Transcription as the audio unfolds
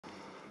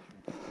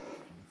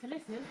To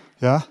listen?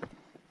 Yeah?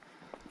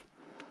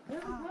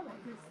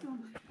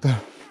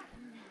 There.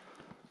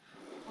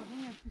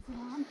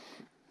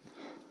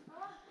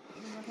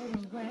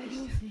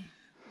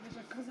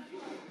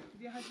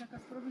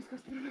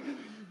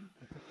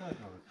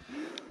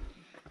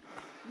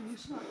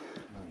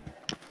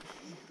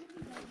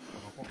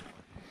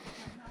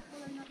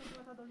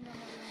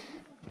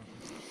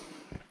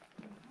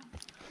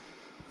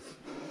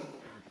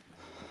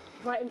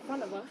 Right in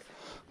front of us.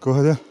 Go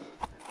ahead, yeah.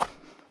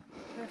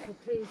 Careful,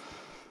 please.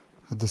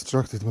 I'm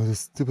distracted by these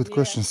stupid Yeah,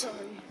 questions. sorry.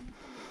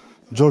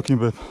 Joking,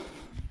 babe.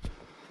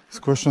 These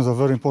questions are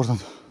very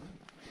important.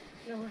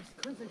 No worries,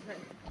 concentrate.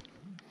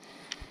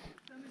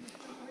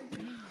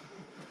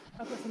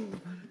 I'll put some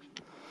music on.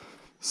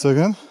 Say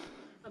again?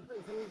 I'm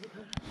putting some music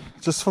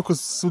on. Just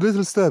focus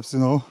little steps, you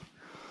know,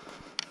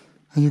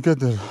 and you get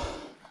there.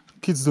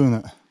 Kids doing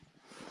it.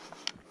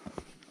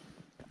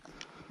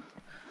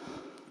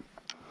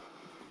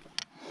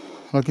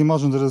 Like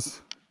imagine there is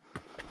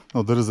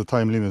a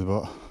time limit,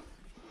 but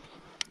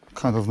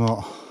kind of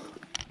not.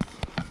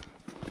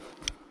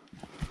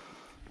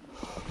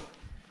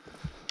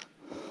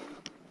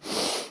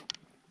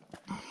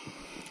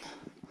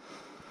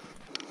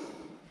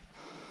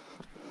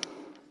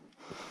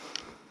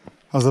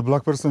 As a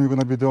black person, you're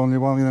gonna be the only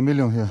one in a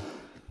million here.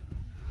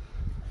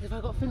 Have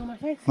I got a thing on my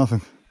face?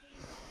 Nothing.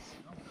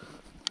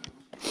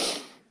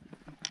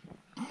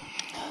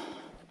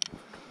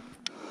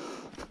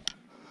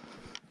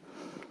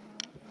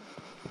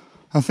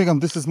 I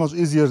think this is much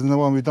easier than the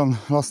one we done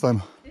last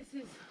time. This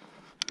is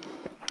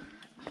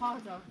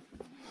harder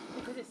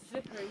because it's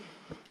slippery.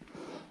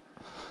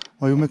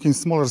 Well, you're making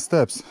smaller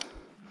steps.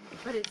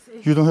 But it's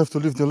You don't have to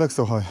lift your legs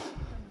so high.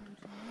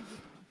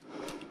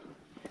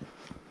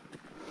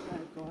 oh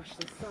gosh,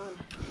 the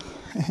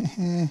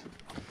sun.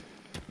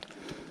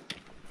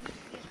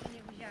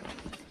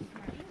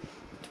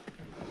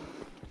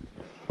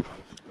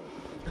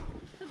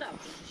 To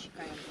dobrze, że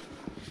sikają.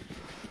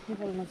 Nie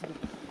wolno zrobić.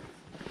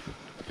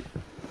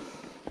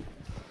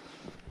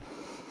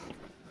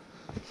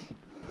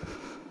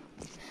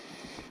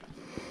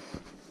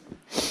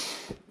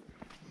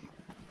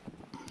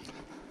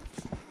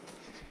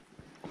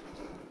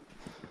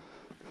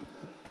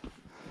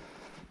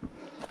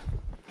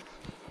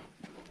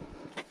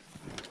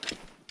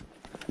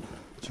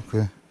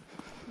 Dziękuję.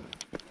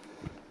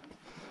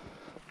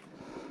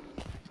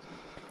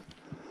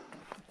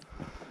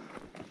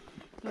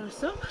 You want to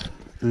stop?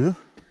 Do you?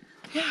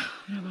 Yeah,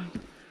 I don't mind.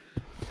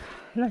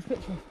 Nice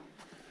picture.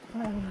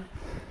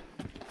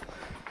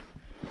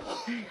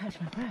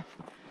 Catch my breath.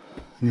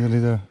 Nearly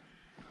there.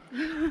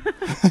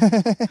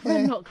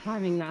 I'm not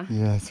climbing that.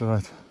 Yeah, it's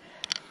alright.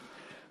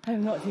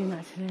 I'm not doing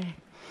that today.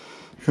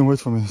 You can wait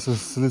for me. It's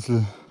just a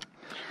little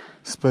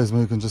space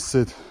where you can just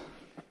sit.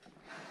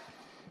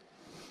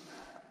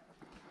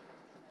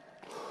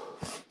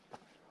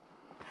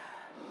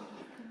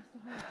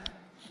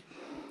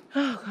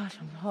 Oh gosh,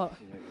 I'm hot.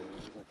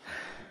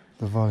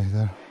 The valley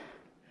there.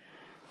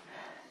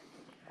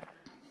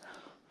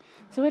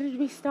 So where did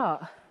we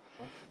start?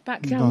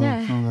 Back down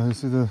there? Down there. You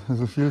see the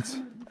little fields?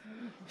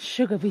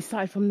 Sugar, we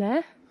started from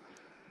there?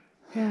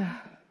 Yeah.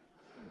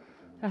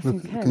 That's Look,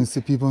 intense. can you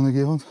see people on the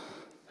ground?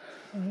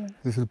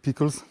 Little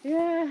pickles.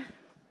 Yeah.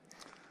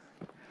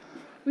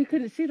 We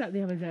couldn't see that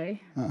the other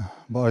day.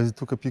 But I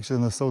took a picture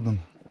and I saw them.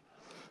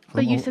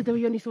 But you said that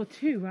we only saw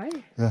two,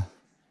 right? Yeah.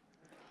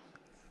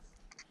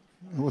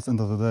 It was the end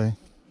of the day.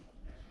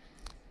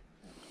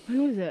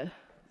 When was it?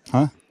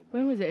 Huh?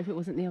 When was it if it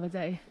wasn't the other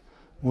day?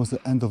 It was the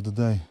end of the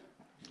day.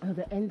 Oh,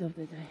 the end of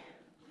the day.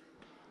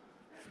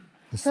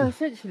 It's, So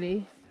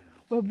essentially,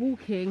 we're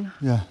walking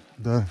yeah,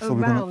 there. So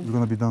we're around.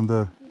 gonna be down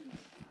there.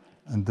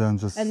 And then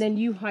just And then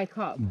you hike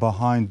up.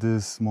 behind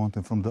this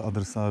mountain from the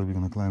other side, we're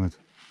gonna climb it.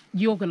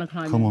 You're going to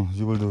climb Come it. on,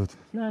 you will do it.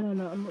 No, I'm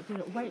not doing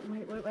it.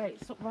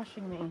 Wait. Stop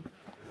rushing me.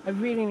 I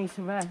really need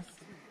to rest.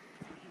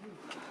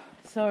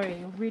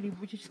 Sorry, would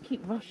you just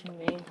keep rushing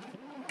me?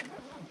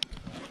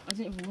 I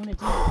didn't even want to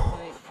do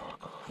this.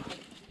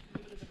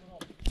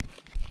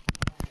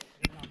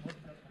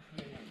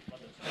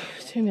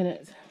 Like, 2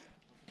 minutes.